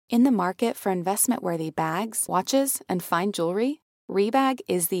In the market for investment-worthy bags, watches, and fine jewelry, Rebag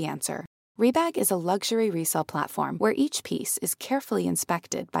is the answer. Rebag is a luxury resale platform where each piece is carefully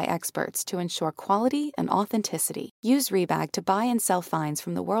inspected by experts to ensure quality and authenticity. Use Rebag to buy and sell finds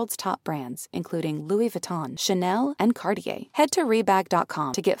from the world's top brands, including Louis Vuitton, Chanel, and Cartier. Head to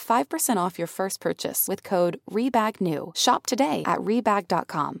Rebag.com to get 5% off your first purchase with code REBAGNEW. Shop today at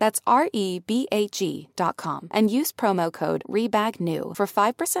Rebag.com. That's REBAG.com. And use promo code REBAGNEW for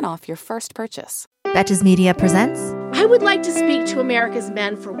 5% off your first purchase. Betches Media presents. I would like to speak to America's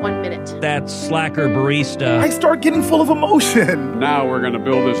men for 1 minute. That slacker barista. I start getting full of emotion. Now we're going to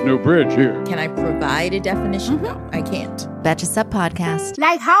build this new bridge here. Can I provide a definition? No, I can't. Betches Up Podcast.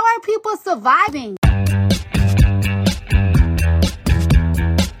 Like, how are people surviving?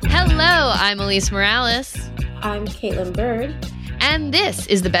 Hello, I'm Elise Morales. I'm Caitlin Bird. And this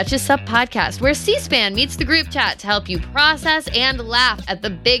is the Betches Sup Podcast, where C-SPAN meets the group chat to help you process and laugh at the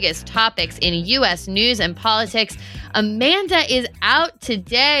biggest topics in U.S. news and politics. Amanda is out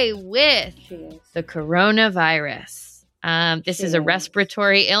today with the coronavirus. This is a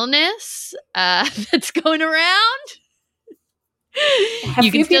respiratory illness that's going around.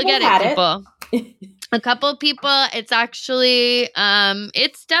 You can still get it, people. A couple of people. It's actually,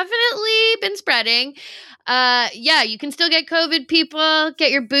 it's definitely been spreading. Yeah, you can still get COVID, people.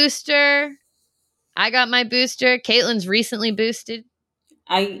 Get your booster. I got my booster. Caitlin's recently boosted.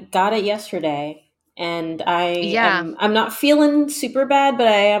 I got it yesterday, and I'm not feeling super bad, but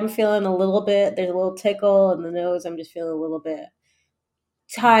I am feeling a little bit. There's a little tickle in the nose. I'm just feeling a little bit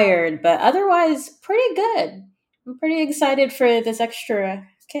tired, but otherwise pretty good. I'm pretty excited for this extra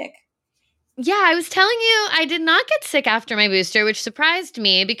kick. Yeah, I was telling you I did not get sick after my booster, which surprised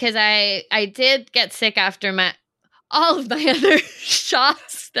me because I did get sick after all of my other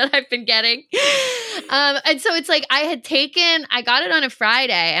shots that I've been getting. And so it's like I got it on a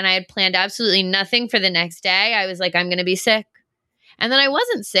Friday and I had planned absolutely nothing for the next day. I was like, I'm going to be sick. And then I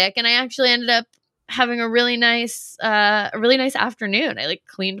wasn't sick and I actually ended up having a really nice afternoon. I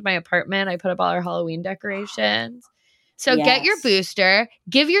cleaned my apartment. I put up all our Halloween decorations. So Get your booster,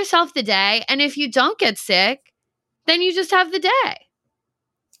 give yourself the day, and if you don't get sick, then you just have the day.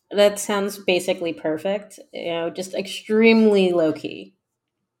 That sounds basically perfect. Just extremely low-key.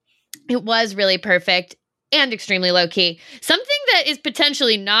 It was really perfect and extremely low-key. Something that is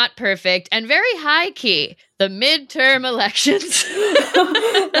potentially not perfect and very high-key, the midterm elections.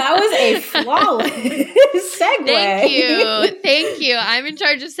 That was a flawless segue. Thank you. I'm in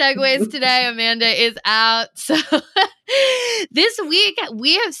charge of segues today. Amanda is out. So this week,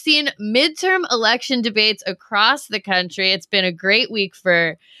 we have seen midterm election debates across the country. It's been a great week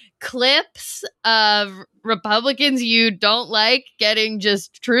for clips of Republicans you don't like getting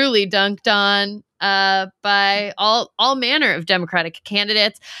just truly dunked on by all manner of Democratic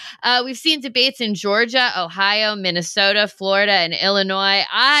candidates. We've seen debates in Georgia, Ohio, Minnesota, Florida, and Illinois.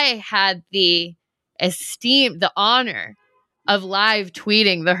 I had the honor of live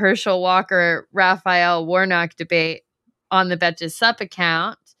tweeting the Herschel Walker Raphael Warnock debate on the Betches Sup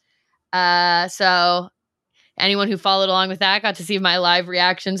account. So anyone who followed along with that got to see my live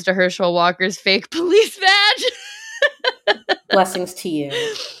reactions to Herschel Walker's fake police badge. Blessings to you.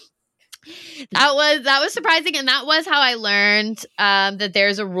 That was surprising, and that was how I learned that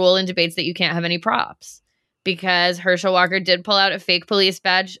there's a rule in debates that you can't have any props, because Herschel Walker did pull out a fake police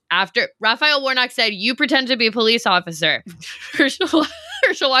badge after Raphael Warnock said, "You pretend to be a police officer." Herschel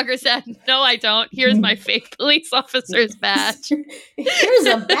Walker said, "No, I don't. Here's my fake police officer's badge. Here's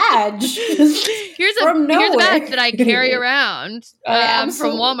a badge. Here's a badge that I carry around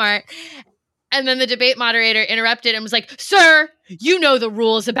from Walmart." And then the debate moderator interrupted and was like, "Sir, you know the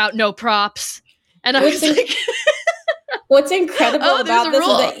rules about no props." And I was like, what's incredible about this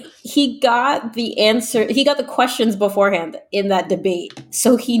is that he got the answer. He got the questions beforehand in that debate.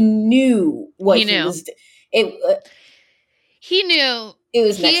 So he knew what he was doing. He knew. It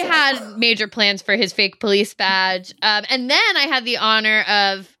was he had major plans for his fake police badge. And then I had the honor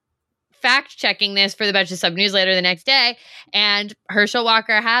of fact-checking this for the Betches Sup newsletter the next day. And Herschel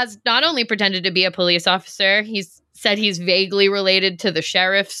Walker has not only pretended to be a police officer, he's said he's vaguely related to the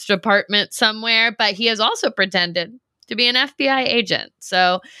sheriff's department somewhere, but he has also pretended to be an FBI agent.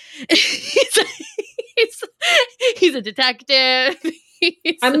 So he's a detective.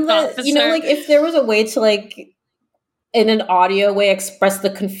 If there was a way to in an audio way express the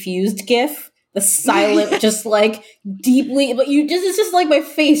confused gif, the silent, just deeply, but it's just my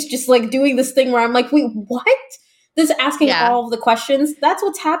face, just doing this thing where I'm like, wait, what? This asking all of the questions. That's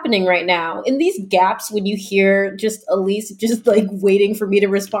what's happening right now. In these gaps, when you hear just Elise just waiting for me to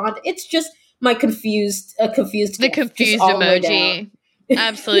respond, it's just my confused the confused emoji.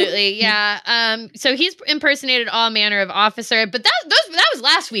 Absolutely. Yeah. So he's impersonated all manner of officer, but that was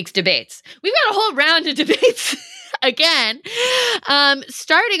last week's debates. We've got a whole round of debates again.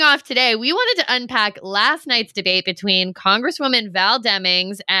 Starting off today, we wanted to unpack last night's debate between Congresswoman Val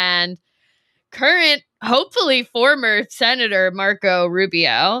Demings and current, hopefully former Senator Marco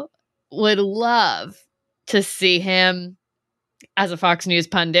Rubio. Would love to see him as a Fox News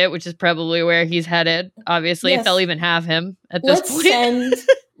pundit, which is probably where he's headed, obviously, if they'll even have him at this point.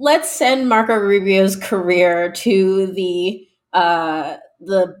 Let's send Marco Rubio's career to the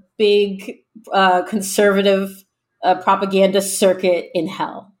big conservative propaganda circuit in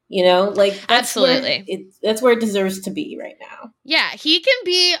hell. You know, like absolutely, that's where it deserves to be right now. Yeah, he can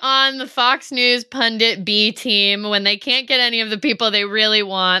be on the Fox News pundit B team when they can't get any of the people they really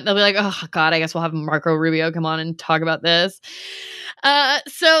want. They'll be like, oh God, I guess we'll have Marco Rubio come on and talk about this.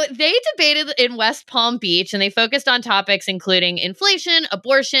 So they debated in West Palm Beach, and they focused on topics including inflation,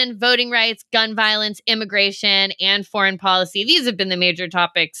 abortion, voting rights, gun violence, immigration, and foreign policy. These have been the major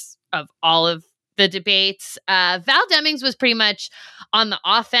topics of all of the debates. Val Demings was pretty much on the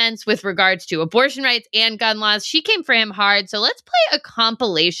offense with regards to abortion rights and gun laws. She came for him hard. So let's play a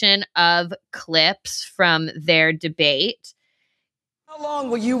compilation of clips from their debate. How long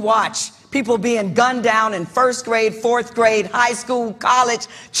will you watch people being gunned down in first grade, fourth grade, high school, college,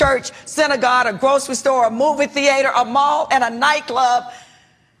 church, synagogue, a grocery store, a movie theater, a mall, and a nightclub,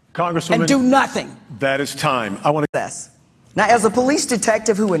 Congresswoman, and do nothing? That is time. I want to... This. Now, as a police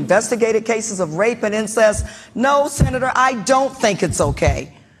detective who investigated cases of rape and incest, no, Senator, I don't think it's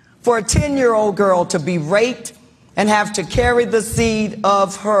okay for a 10-year-old girl to be raped and have to carry the seed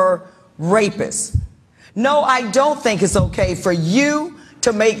of her rapist. No, I don't think it's okay for you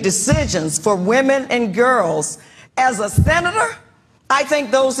to make decisions for women and girls. As a senator, I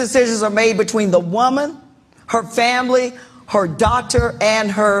think those decisions are made between the woman, her family, her doctor, and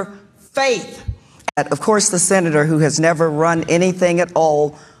her faith. Of course, the senator who has never run anything at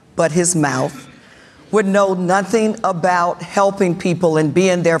all but his mouth would know nothing about helping people and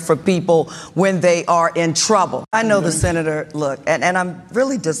being there for people when they are in trouble. I know the senator, look, and I'm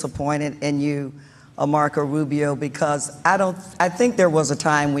really disappointed in you, Marco Rubio, because I think there was a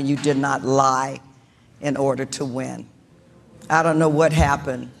time when you did not lie in order to win. I don't know what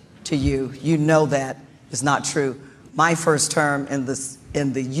happened to you. You know that is not true. My first term in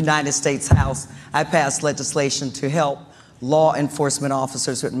the United States House, I passed legislation to help law enforcement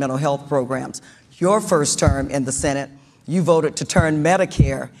officers with mental health programs. Your first term in the Senate, you voted to turn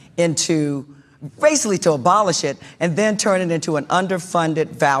Medicare into, basically to abolish it, and then turn it into an underfunded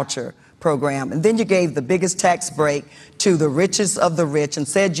voucher program. And then you gave the biggest tax break to the richest of the rich and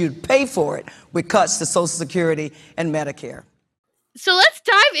said you'd pay for it with cuts to Social Security and Medicare. So let's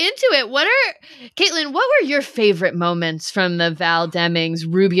dive into it. Caitlin, what were your favorite moments from the Val Demings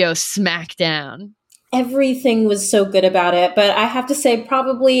Rubio smackdown? Everything was so good about it, but I have to say,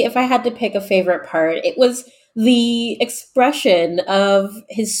 probably if I had to pick a favorite part, it was the expression of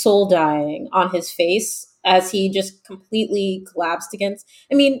his soul dying on his face as he just completely collapsed against.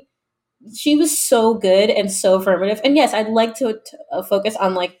 I mean, she was so good and so affirmative. And yes, I'd like to focus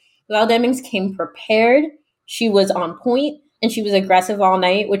on like Val Demings came prepared. She was on point. And she was aggressive all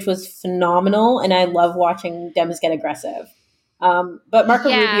night, which was phenomenal. And I love watching Dems get aggressive. But Marco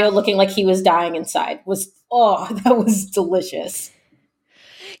Rubio looking like he was dying inside that was delicious.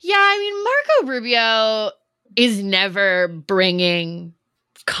 Yeah, I mean, Marco Rubio is never bringing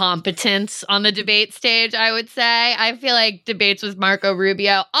competence on the debate stage, I would say. I feel like debates with Marco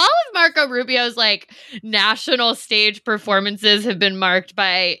Rubio, all of Marco Rubio's like national stage performances have been marked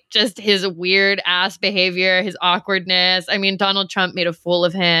by just his weird ass behavior, his awkwardness. I mean, Donald Trump made a fool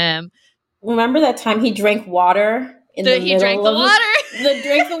of him. Remember that time he drank water in the middle he drank the water.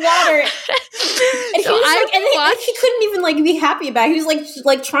 Drank the water. And so he couldn't even like be happy about it. He was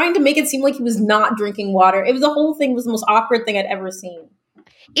like trying to make it seem like he was not drinking water. It was the whole thing was the most awkward thing I'd ever seen.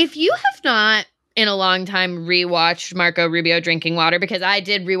 If you have not in a long time rewatched Marco Rubio drinking water, because I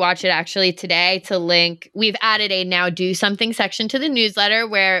did rewatch it actually today to link, we've added a now do something section to the newsletter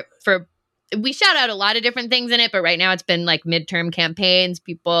where we shout out a lot of different things in it, but right now it's been like midterm campaigns,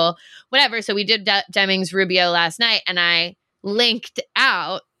 people, whatever. So we did Demings Rubio last night and I linked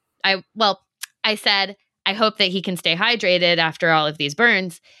out, I said, I hope that he can stay hydrated after all of these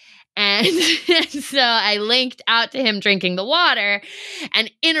burns. And so I linked out to him drinking the water.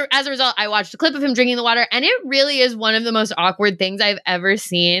 And as a result, I watched a clip of him drinking the water. And it really is one of the most awkward things I've ever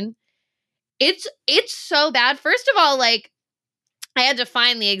seen. It's so bad. First of all, like, I had to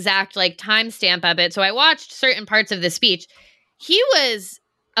find the exact like timestamp of it. So I watched certain parts of the speech. He was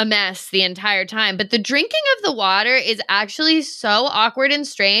a mess the entire time. But the drinking of the water is actually so awkward and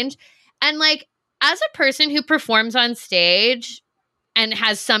strange. And like, as a person who performs on stage and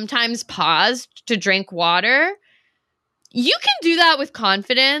has sometimes paused to drink water, you can do that with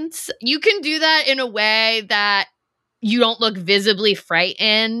confidence. You can do that in a way that you don't look visibly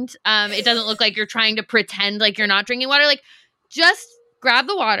frightened. It doesn't look like you're trying to pretend like you're not drinking water. Like, just grab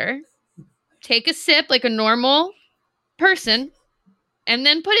the water, take a sip like a normal person, and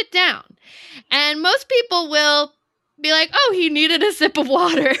then put it down. And most people will be like, oh, he needed a sip of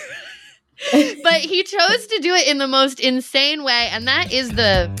water. But he chose to do it in the most insane way, and that is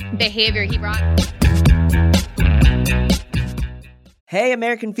the behavior he brought. Hey,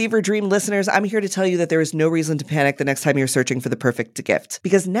 American Fever Dream listeners, I'm here to tell you that there is no reason to panic the next time you're searching for the perfect gift.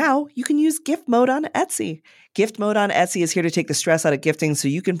 Because now you can use gift mode on Etsy. Gift mode on Etsy is here to take the stress out of gifting so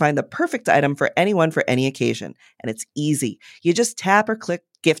you can find the perfect item for anyone for any occasion. And it's easy. You just tap or click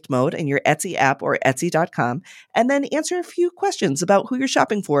gift mode in your Etsy app or Etsy.com, and then answer a few questions about who you're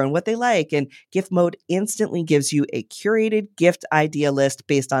shopping for and what they like. And gift mode instantly gives you a curated gift idea list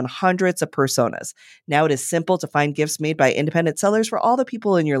based on hundreds of personas. Now it is simple to find gifts made by independent sellers for all the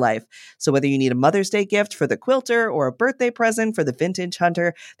people in your life. So whether you need a Mother's Day gift for the quilter or a birthday present for the vintage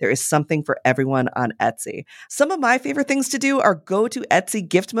hunter, there is something for everyone on Etsy. Some of my favorite things to do are go to Etsy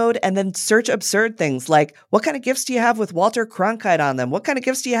gift mode and then search absurd things like, what kind of gifts do you have with Walter Cronkite on them? What kind of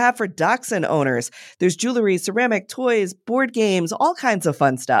gifts do you have for dachshund owners? There's jewelry, ceramic, toys, board games, all kinds of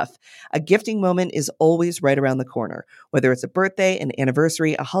fun stuff. A gifting moment is always right around the corner, whether it's a birthday, an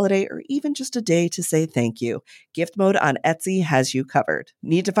anniversary, a holiday, or even just a day to say thank you. Gift mode on Etsy has you covered.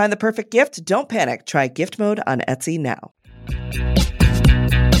 Need to find the perfect gift? Don't panic. Try gift mode on Etsy now.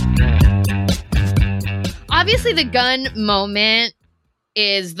 Obviously, the gun moment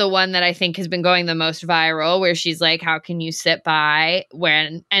is the one that I think has been going the most viral, where she's like, how can you sit by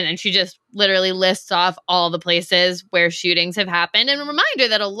when, and then she just literally lists off all the places where shootings have happened. And a reminder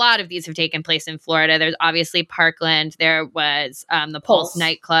that a lot of these have taken place in Florida. There's obviously Parkland. There was the Pulse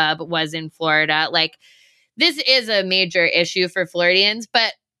nightclub was in Florida. Like, this is a major issue for Floridians,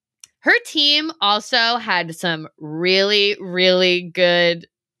 but her team also had some really, really good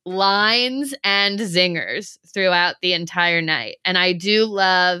lines and zingers throughout the entire night. And I do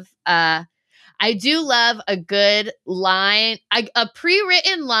love a good line, a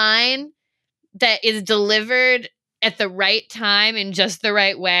pre-written line that is delivered at the right time in just the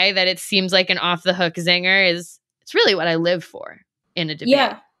right way, that it seems like an off-the-hook zinger. It's really what I live for in a debate.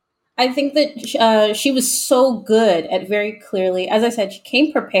 Yeah. I think that she was so good at very clearly, as I said, she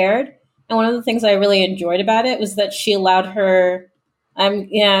came prepared. And one of the things I really enjoyed about it was that she allowed her,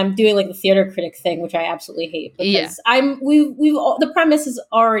 I'm doing like the theater critic thing, which I absolutely hate. Because the premise is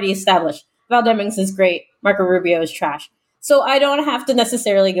already established. Val Demings is great. Marco Rubio is trash. So I don't have to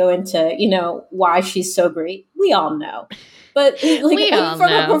necessarily go into, why she's so great. We all know. But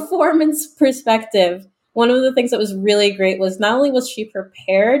from a performance perspective, one of the things that was really great was not only was she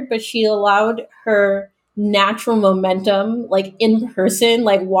prepared, but she allowed her natural momentum, like in person,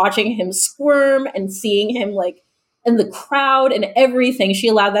 like watching him squirm and seeing him like in the crowd and everything. She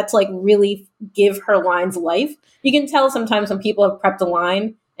allowed that to like really give her lines life. You can tell sometimes when people have prepped a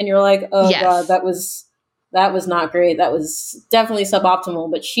line and you're like, oh yes. God, that was not great. That was definitely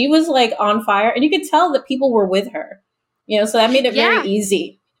suboptimal. But she was like on fire, and you could tell that people were with her. So that made it very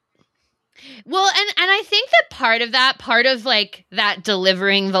easy. Well, and I think that part of like that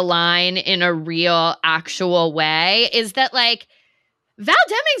delivering the line in a real, actual way is that like Val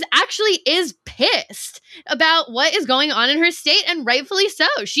Demings actually is pissed about what is going on in her state, and rightfully so.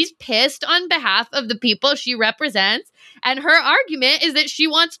 She's pissed on behalf of the people she represents, and her argument is that she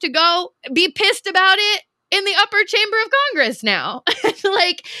wants to go be pissed about it in the upper chamber of Congress now.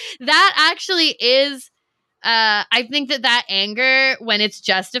 Like, that actually is, I think that anger, when it's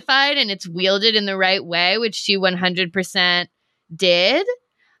justified and it's wielded in the right way, which she 100% did,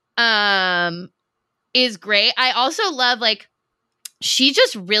 is great. I also love, like, she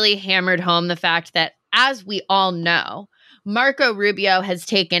just really hammered home the fact that, as we all know, Marco Rubio has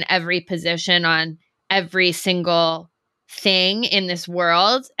taken every position on every single thing in this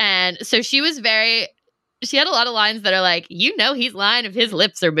world. And so she had a lot of lines that are like, he's lying if his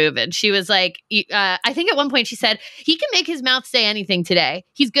lips are moving. She was like, I think at one point she said, he can make his mouth say anything today.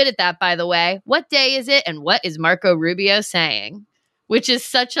 He's good at that, by the way. What day is it? And what is Marco Rubio saying? Which is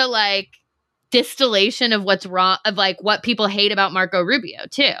such a like distillation of what's wrong, of like what people hate about Marco Rubio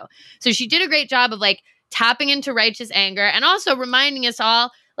too. So she did a great job of like tapping into righteous anger and also reminding us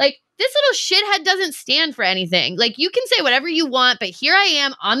all, Like, this little shithead doesn't stand for anything. Like, you can say whatever you want, but here I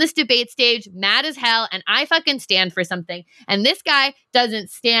am on this debate stage, mad as hell, and I fucking stand for something. And this guy doesn't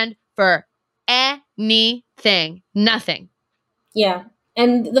stand for anything. Nothing. Yeah.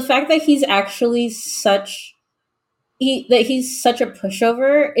 And the fact that he's actually he's such a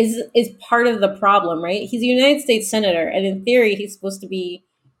pushover is part of the problem, right? He's a United States senator, and in theory, he's supposed to be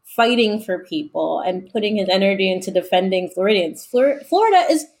fighting for people and putting his energy into defending Floridians. Florida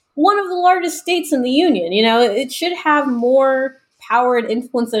is one of the largest states in the union. You know, it should have more power and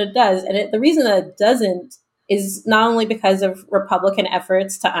influence than it does. And the reason that it doesn't is not only because of Republican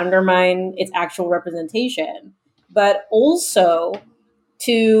efforts to undermine its actual representation, but also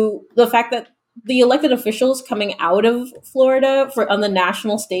to the fact that the elected officials coming out of Florida on the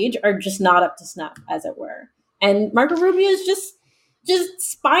national stage are just not up to snuff, as it were. And Marco Rubio is just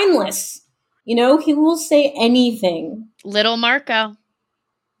spineless. You know, he will say anything. Little Marco.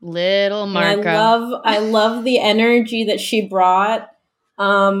 And I love the energy that she brought.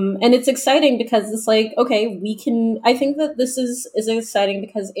 And it's exciting because it's like, okay, I think that this is exciting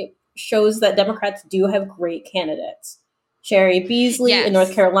because it shows that Democrats do have great candidates. Sherry Beasley in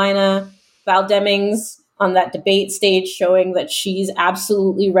North Carolina, Val Demings on that debate stage showing that she's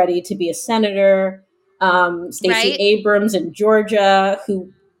absolutely ready to be a senator. Stacey Abrams in Georgia,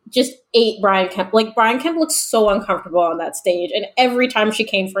 who just ate Brian Kemp. Like, Brian Kemp looks so uncomfortable on that stage. And every time she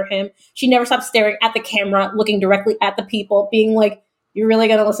came for him, she never stopped staring at the camera, looking directly at the people, being like, you're really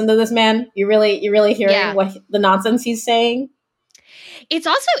going to listen to this man? You're really hearing what the nonsense he's saying?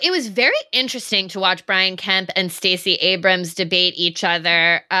 It was very interesting to watch Brian Kemp and Stacey Abrams debate each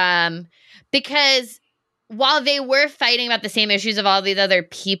other because while they were fighting about the same issues of all these other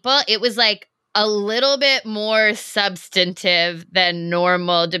people, it was like a little bit more substantive than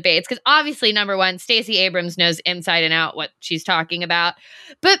normal debates. Because obviously, number one, Stacey Abrams knows inside and out what she's talking about.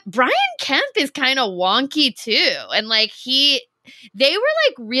 But Brian Kemp is kind of wonky too. And like they were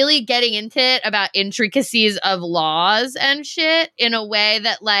like really getting into it about intricacies of laws and shit in a way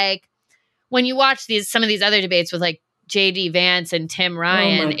that like when you watch some of these other debates with like J.D. Vance and Tim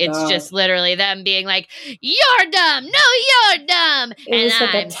Ryan, it's just literally them being like, you're dumb. No, you're dumb. It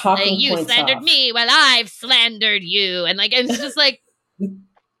and like you slandered me while I've slandered you. And like, it's just like,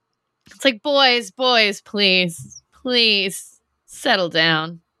 it's like, boys, please settle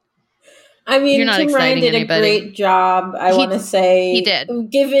down. I mean, Tim Ryan did a great job, I want to say. He did.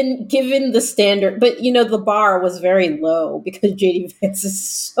 Given the standard. But, you know, the bar was very low because J.D. Vance is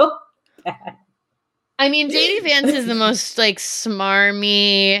so bad. I mean, J.D. Vance is the most, like,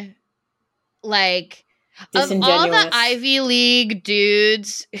 smarmy, like, of all the Ivy League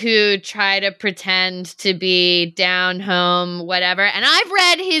dudes who try to pretend to be down home, whatever. And I've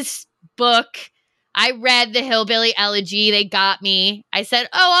read his book. I read The Hillbilly Elegy. They got me. I said,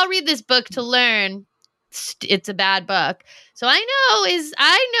 I'll read this book to learn. It's a bad book. So I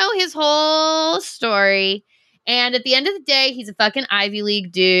know his whole story. And at the end of the day, he's a fucking Ivy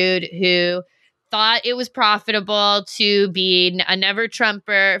League dude who thought it was profitable to be a never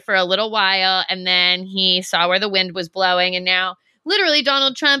Trumper for a little while. And then he saw where the wind was blowing. And now literally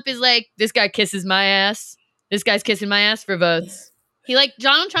Donald Trump is like, this guy kisses my ass. This guy's kissing my ass for votes. He like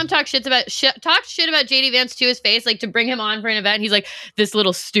Donald Trump talked shit about J.D. Vance to his face, like to bring him on for an event. He's like, this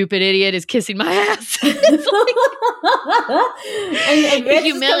little stupid idiot is kissing my ass. and it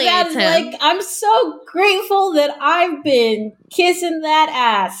humiliates him. Like, I'm so grateful that I've been kissing that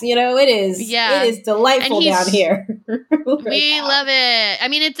ass. You know, it is delightful down here. We love it. I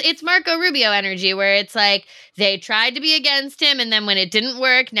mean, it's Marco Rubio energy where it's like they tried to be against him, and then when it didn't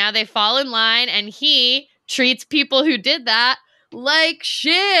work, now they fall in line, and he treats people who did that like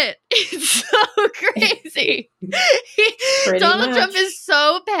shit. It's so crazy. Donald Trump is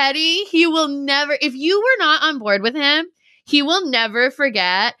so petty. He will never, if you were not on board with him, he will never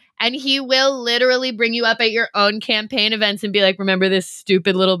forget. And he will literally bring you up at your own campaign events and be like, remember this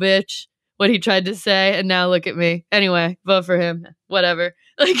stupid little bitch? What he tried to say, and now look at me. Anyway, vote for him. Whatever.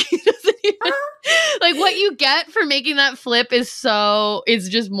 Like, he doesn't even, like, what you get for making that flip is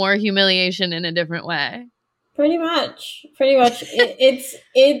just more humiliation in a different way. Pretty much. I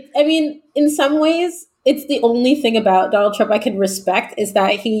mean, in some ways, it's the only thing about Donald Trump I can respect is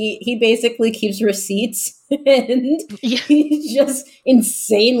that he basically keeps receipts and he's just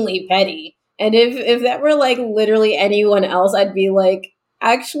insanely petty. And if that were like literally anyone else, I'd be like,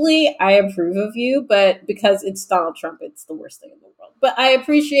 actually, I approve of you, but because it's Donald Trump, it's the worst thing in the world. But I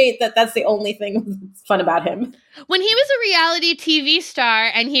appreciate that that's the only thing that's fun about him. When he was a reality TV star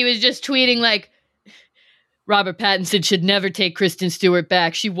and he was just tweeting like, Robert Pattinson should never take Kristen Stewart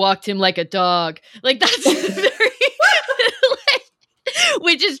back. She walked him like a dog. Like, that's very, like,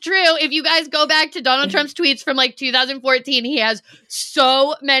 Which is true. If you guys go back to Donald Trump's tweets from like 2014, he has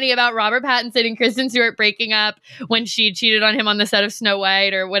so many about Robert Pattinson and Kristen Stewart breaking up when she cheated on him on the set of Snow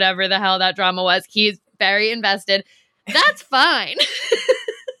White or whatever the hell that drama was. He's very invested. That's fine.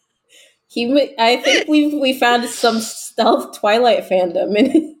 I think we found some stealth Twilight fandom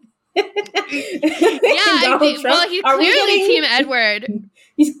in yeah, well, he's clearly Team Edward.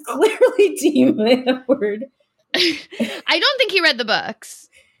 He's clearly Team Edward. I don't think he read the books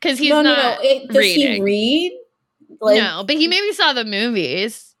because he's not reading. Does he read? No, but he maybe saw the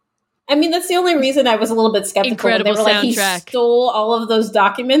movies. I mean, that's the only reason I was a little bit skeptical. Incredible when they were soundtrack. Like, he stole all of those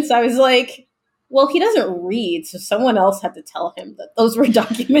documents. I was like, well, he doesn't read, so someone else had to tell him that those were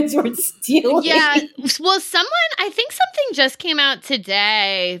documents worth stealing. Yeah, well, I think something just came out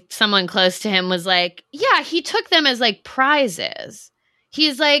today. Someone close to him was like, yeah, he took them as like prizes.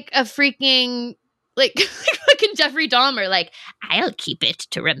 He's like a freaking, like fucking Jeffrey Dahmer. Like, I'll keep it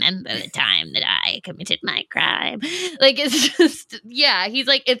to remember the time that I committed my crime. Like, it's just, yeah, he's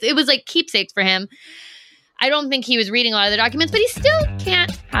like, it was like keepsakes for him. I don't think he was reading a lot of the documents, but he still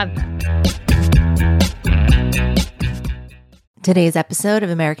can't have them. Today's episode of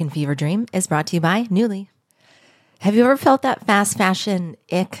American Fever Dream is brought to you by Nuuly. Have you ever felt that fast fashion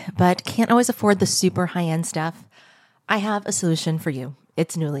ick, but can't always afford the super high-end stuff? I have a solution for you.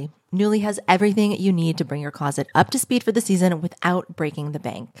 It's Nuuly. Nuuly has everything you need to bring your closet up to speed for the season without breaking the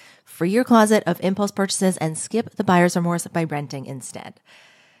bank. Free your closet of impulse purchases and skip the buyer's remorse by renting instead.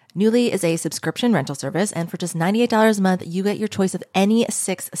 Nuuly is a subscription rental service, and for just $98 a month, you get your choice of any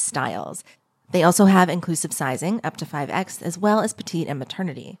 6 styles. They also have inclusive sizing, up to 5X, as well as petite and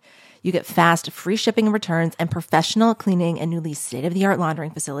maternity. You get fast, free shipping and returns, and professional cleaning and Nuuly's state-of-the-art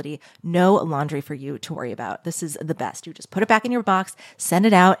laundering facility. No laundry for you to worry about. This is the best. You just put it back in your box, send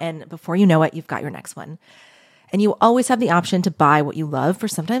it out, and before you know it, you've got your next one. And you always have the option to buy what you love for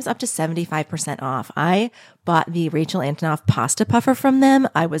sometimes up to 75% off. I bought the Rachel Antonoff pasta puffer from them.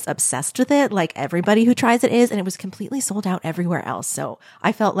 I was obsessed with it, like everybody who tries it is, and it was completely sold out everywhere else. So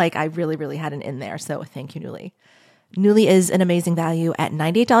I felt like I really, really had an in there. So thank you, Nuuly. Nuuly is an amazing value at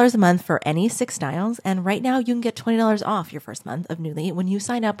 $98 a month for any 6 styles. And right now you can get $20 off your first month of Nuuly when you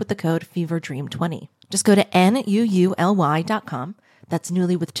sign up with the code FEVERDREAM20. Just go to NUULY.com. That's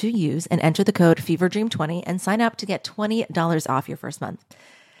Nuuly with 2 U's, and enter the code FEVERDREAM20 and sign up to get $20 off your first month.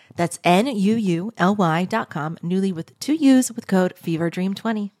 That's NUULY.com, Nuuly with 2 U's with code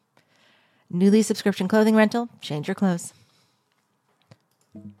FEVERDREAM20. Nuuly subscription clothing rental. Change your clothes.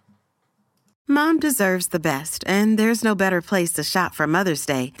 Mom deserves the best, and there's no better place to shop for Mother's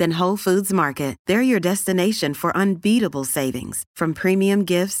Day than Whole Foods Market. They're your destination for unbeatable savings, from premium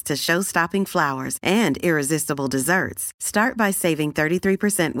gifts to show-stopping flowers and irresistible desserts. Start by saving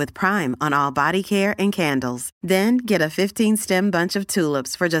 33% with Prime on all body care and candles. Then get a 15-stem bunch of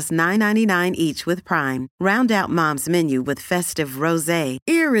tulips for just $9.99 each with Prime. Round out Mom's menu with festive rosé,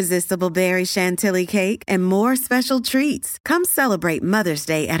 irresistible berry chantilly cake, and more special treats. Come celebrate Mother's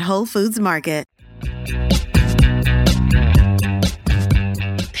Day at Whole Foods Market.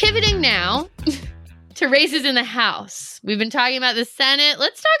 Pivoting now to races in the House. We've been talking about the Senate.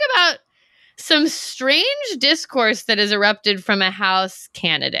 Let's talk about some strange discourse that has erupted from a House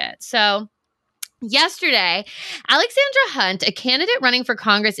candidate. So yesterday, Alexandra Hunt, a candidate running for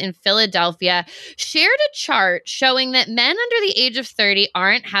Congress in Philadelphia, shared a chart showing that men under the age of 30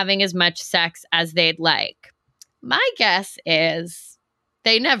 aren't having as much sex as they'd like. My guess is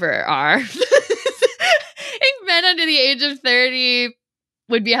they never are. I think men under the age of 30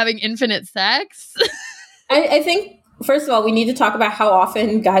 would be having infinite sex. I think, first of all, we need to talk about how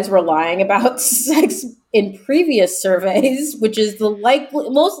often guys were lying about sex in previous surveys, which is the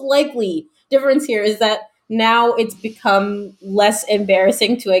most likely difference here is that now it's become less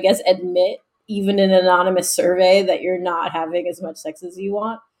embarrassing to, I guess, admit, even in an anonymous survey, that you're not having as much sex as you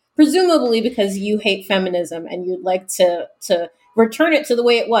want. Presumably because you hate feminism and you'd like to return it to the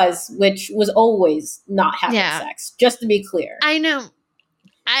way it was, which was always not having sex, just to be clear. I know.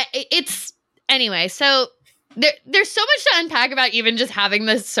 Anyway, so there's so much to unpack about even just having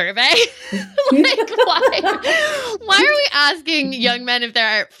this survey. Like, why are we asking young men if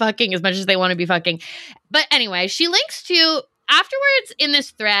they're fucking as much as they want to be fucking? But anyway, she links to, afterwards in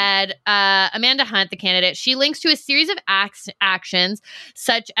this thread, Amanda Hunt, the candidate, she links to a series of actions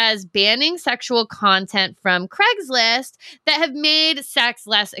such as banning sexual content from Craigslist that have made sex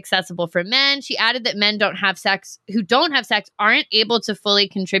less accessible for men. She added that men who don't have sex aren't able to fully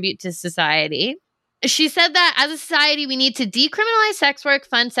contribute to society. She said that as a society, we need to decriminalize sex work,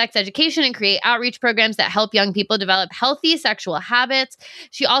 fund sex education, and create outreach programs that help young people develop healthy sexual habits.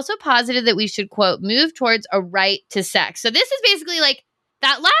 She also posited that we should, quote, move towards a right to sex. So this is basically like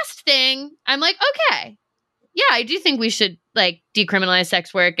that last thing, I'm like, okay, yeah, I do think we should like decriminalize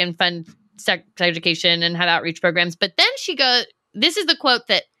sex work and fund sex education and have outreach programs. But then she goes, this is the quote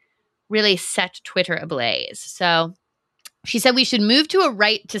that really set Twitter ablaze. So she said, we should move to a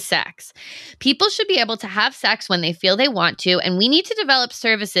right to sex. People should be able to have sex when they feel they want to, and we need to develop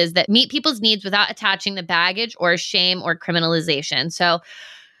services that meet people's needs without attaching the baggage or shame or criminalization. So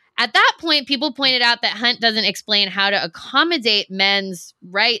at that point, people pointed out that Hunt doesn't explain how to accommodate men's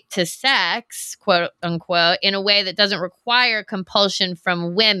right to sex, quote unquote, in a way that doesn't require compulsion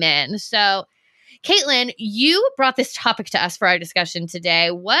from women. So Caitlin, you brought this topic to us for our discussion today.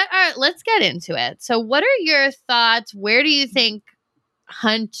 Let's get into it. So what are your thoughts? Where do you think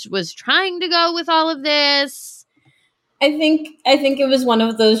Hunt was trying to go with all of this? I think it was one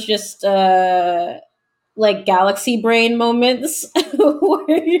of those just like galaxy brain moments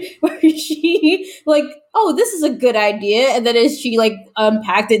where she like, oh, this is a good idea, and then as she like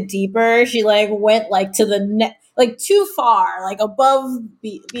unpacked it deeper, she like went like to the like too far, like above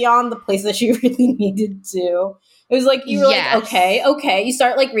beyond the place that she really needed to. It was like you were like, okay. You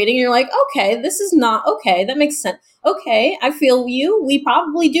start like reading, and you're like, okay, this is not okay. That makes sense. Okay, I feel you. We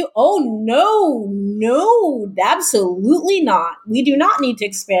probably do. Oh no, absolutely not. We do not need to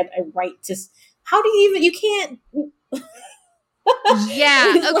expand a right to. How do you even? You can't.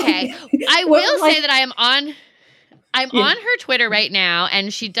 Yeah. Okay. I will say that I'm on her Twitter right now,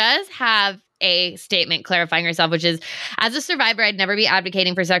 and she does have a statement clarifying herself, which is, as a survivor, I'd never be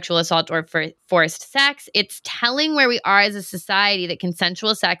advocating for sexual assault or for forced sex. It's telling where we are as a society that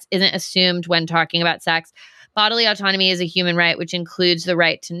consensual sex isn't assumed when talking about sex. Bodily autonomy is a human right, which includes the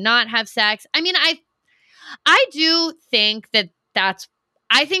right to not have sex. I mean, I do think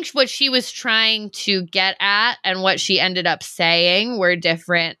I think what she was trying to get at and what she ended up saying were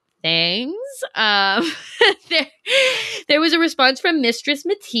different things. There was a response from Mistress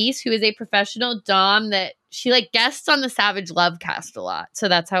Matisse, who is a professional dom that she like guests on the Savage Love cast a lot. So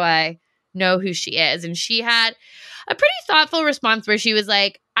that's how I know who she is. And she had a pretty thoughtful response where she was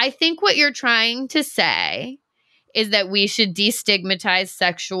like, I think what you're trying to say is that we should destigmatize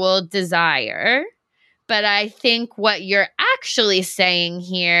sexual desire. But I think what you're actually saying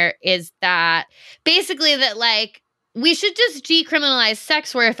here is that basically that like we should just decriminalize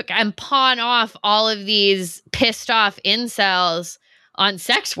sex work and pawn off all of these pissed off incels on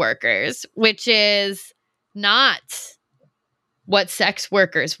sex workers, which is not what sex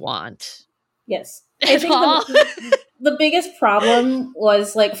workers want. Yes. I think the biggest problem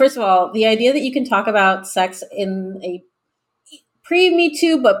was like, first of all, the idea that you can talk about sex in a pre-Me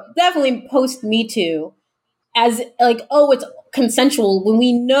Too, but definitely post-Me Too, as like, oh, it's consensual when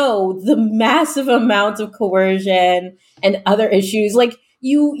we know the massive amounts of coercion and other issues. Like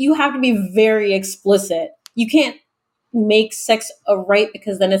you have to be very explicit. You can't make sex a right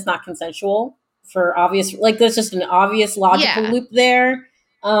because then it's not consensual for obvious, like there's just an obvious logical loop there.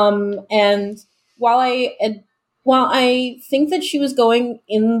 And while I think that she was going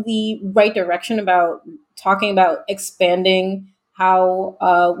in the right direction about talking about expanding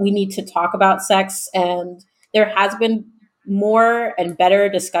how we need to talk about sex, and there has been more and better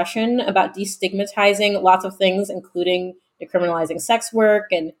discussion about destigmatizing lots of things, including decriminalizing sex work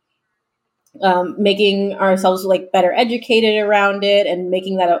and making ourselves like better educated around it, and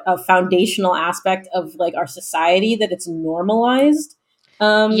making that a foundational aspect of like our society, that it's normalized.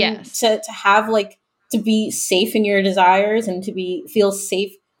 To have like to be safe in your desires and to feel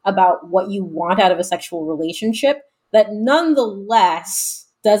safe about what you want out of a sexual relationship, that nonetheless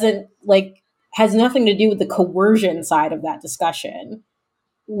doesn't like has nothing to do with the coercion side of that discussion,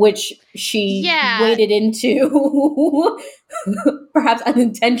 which she waded into perhaps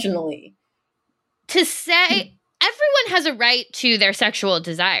unintentionally. To say everyone has a right to their sexual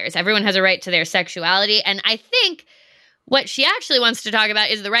desires. Everyone has a right to their sexuality. And I think what she actually wants to talk about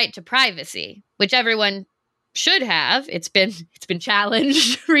is the right to privacy, which everyone should have. It's been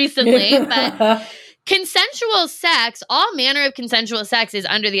challenged recently, but consensual sex, all manner of consensual sex, is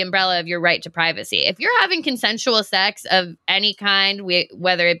under the umbrella of your right to privacy. If you're having consensual sex of any kind,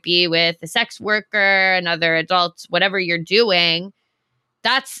 whether it be with a sex worker, another adult, whatever you're doing,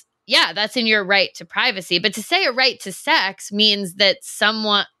 that's in your right to privacy. But to say a right to sex means that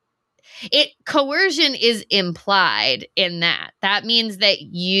coercion is implied in that. That means that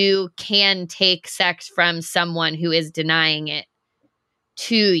you can take sex from someone who is denying it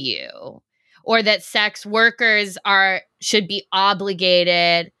to you, or that sex workers should be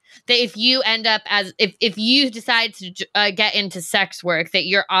obligated, that if you end up if you decide to get into sex work, that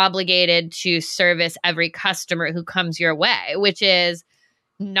you're obligated to service every customer who comes your way, which is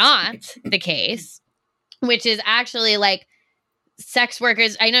not the case, which is actually like sex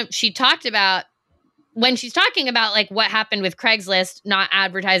workers, I know she talked about, when she's talking about like what happened with Craigslist not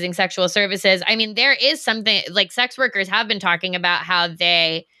advertising sexual services, I mean, there is something like sex workers have been talking about how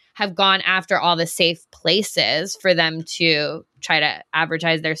they have gone after all the safe places for them to try to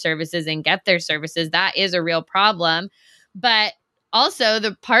advertise their services and get their services. That is a real problem. But also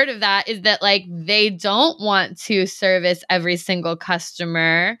the part of that is that like they don't want to service every single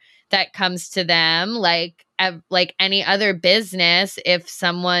customer that comes to them like any other business. If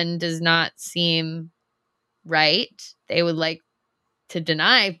someone does not seem right, they would like to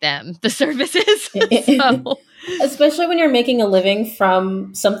deny them the services. So. Especially when you're making a living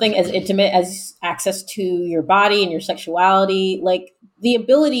from something as intimate as access to your body and your sexuality, like the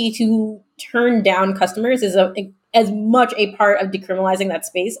ability to turn down customers is as much a part of decriminalizing that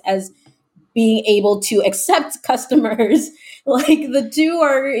space as being able to accept customers. Like the two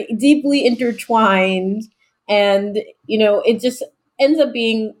are deeply intertwined, and it just ends up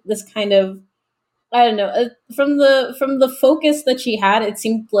being this kind of, I don't know, from the focus that she had, it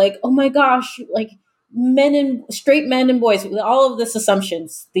seemed like, oh my gosh, like straight men and boys, with all of this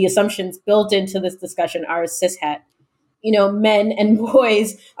assumptions, the assumptions built into this discussion are cishet, men and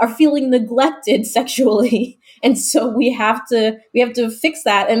boys are feeling neglected sexually. And so we have to fix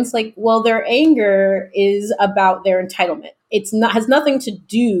that. And it's like, well, their anger is about their entitlement. Has nothing to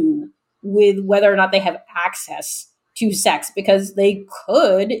do with whether or not they have access to sex, because they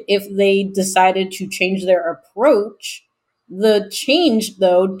could if they decided to change their approach. The change,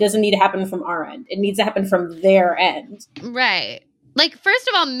 though, doesn't need to happen from our end. It needs to happen from their end. Right. Like, first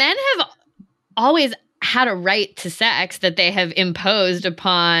of all, men have always had a right to sex that they have imposed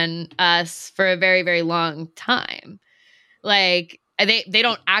upon us for a very, very long time. Like, they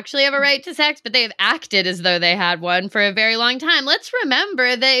don't actually have a right to sex, but they have acted as though they had one for a very long time. Let's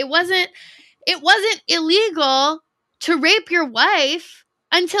remember that it wasn't illegal to rape your wife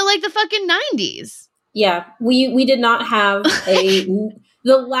until like the fucking 90s. Yeah, we did not have the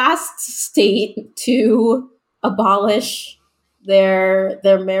last state to abolish their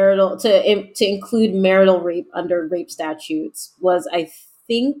marital, to include marital rape under rape statutes was, I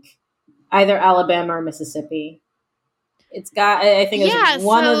think, either Alabama or Mississippi. I think it was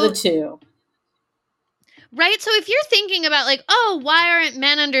one of the two. Right. So if you're thinking about like, oh, why aren't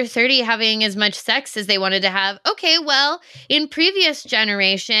men under 30 having as much sex as they wanted to have? Okay, well, in previous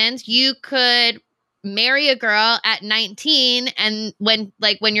generations, you could marry a girl at 19 and when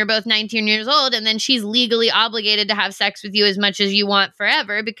you're both 19 years old, and then she's legally obligated to have sex with you as much as you want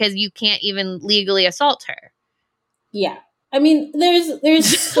forever because you can't even legally assault her. Yeah. I mean,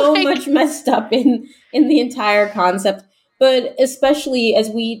 there's so much messed up in the entire concept, but especially as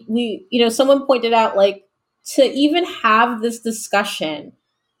we someone pointed out, like, to even have this discussion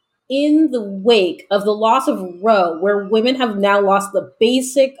in the wake of the loss of Roe, where women have now lost the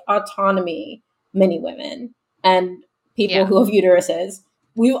basic autonomy, many women and people who have uteruses,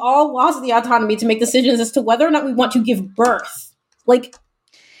 we've all lost the autonomy to make decisions as to whether or not we want to give birth. Like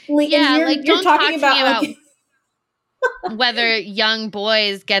you're talking about whether young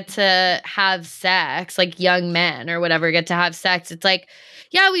boys get to have sex, like young men or whatever get to have sex. It's like,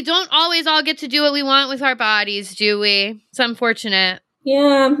 yeah, we don't always all get to do what we want with our bodies, do we? It's unfortunate.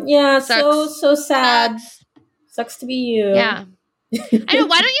 Yeah. Sucks. So sad. Sucks to be you. Yeah. I know.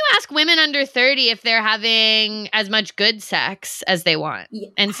 Why don't you ask women under 30 if they're having as much good sex as they want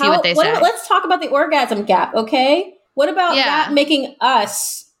and see what they say? Let's talk about the orgasm gap, okay? What about that making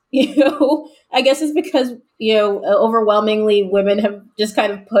us, I guess it's because, overwhelmingly women have just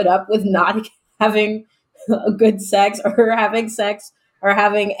kind of put up with not having a good sex or having sex or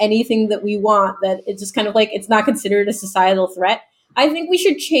having anything that we want, that it's just kind of like it's not considered a societal threat. I think we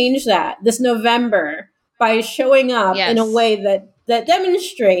should change that this November by showing up in a way that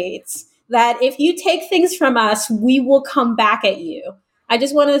demonstrates that if you take things from us, we will come back at you. I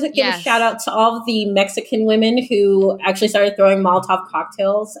just wanted to give a shout out to all of the Mexican women who actually started throwing Molotov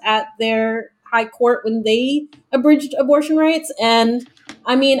cocktails at their high court when they abridged abortion rights. And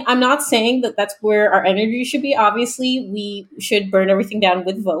I mean, I'm not saying that that's where our energy should be. Obviously, we should burn everything down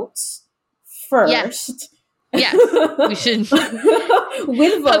with votes first. Yes, we should.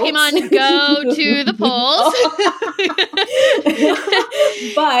 With votes. Pokemon go to the polls.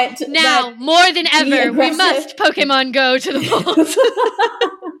 But now, more than ever, we must Pokemon go to the polls.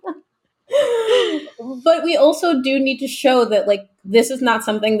 But we also do need to show that, like, this is not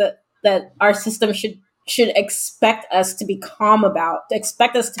something that our system should expect us to be calm about, to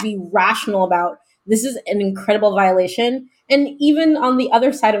expect us to be rational about. This is an incredible violation. And even on the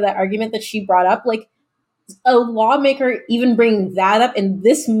other side of that argument that she brought up, like, a lawmaker even bringing that up in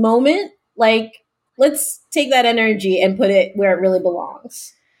this moment, like let's take that energy and put it where it really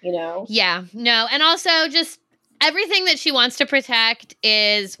belongs, you know? Yeah, no. And also just everything that she wants to protect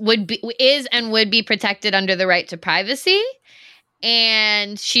would be protected under the right to privacy.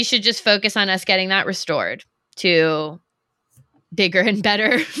 And she should just focus on us getting that restored to bigger and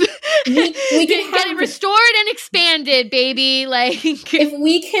better. We can get it restored and expanded, baby. Like if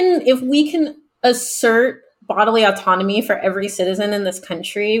we can assert bodily autonomy for every citizen in this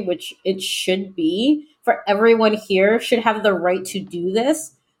country, which it should be, for everyone here should have the right to do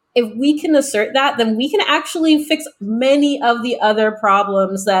this. If we can assert that, then we can actually fix many of the other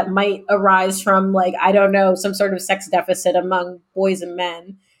problems that might arise from, like, I don't know, some sort of sex deficit among boys and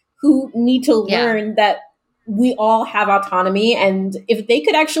men who need to learn that we all have autonomy. And if they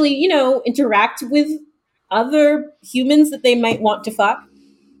could actually, you know, interact with other humans that they might want to fuck,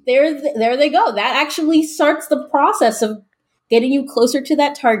 there they go. That actually starts the process of getting you closer to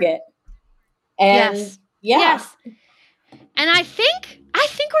that target. And yes. And I think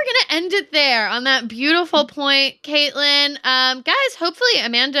we're going to end it there on that beautiful point, Caitlin. Guys, hopefully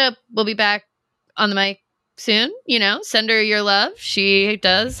Amanda will be back on the mic soon. You know, send her your love. She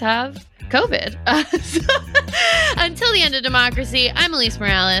does have COVID. Until the end of democracy, I'm Elise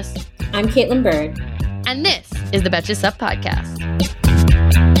Morales. I'm Caitlin Bird. And this is the Betches Sup Podcast.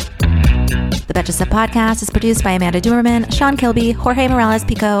 The Betches Sup Podcast is produced by Amanda Duerman, Sean Kilby, Jorge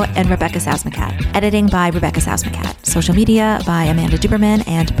Morales-Pico, and Rebecca Sausmacat. Editing by Rebecca Sausmacat. Social media by Amanda Duberman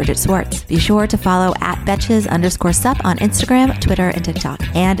and Bridget Swartz. Be sure to follow at Betches_Sup on Instagram, Twitter, and TikTok.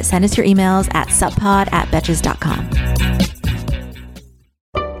 And send us your emails at suppod@betches.com.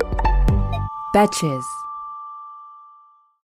 Betches.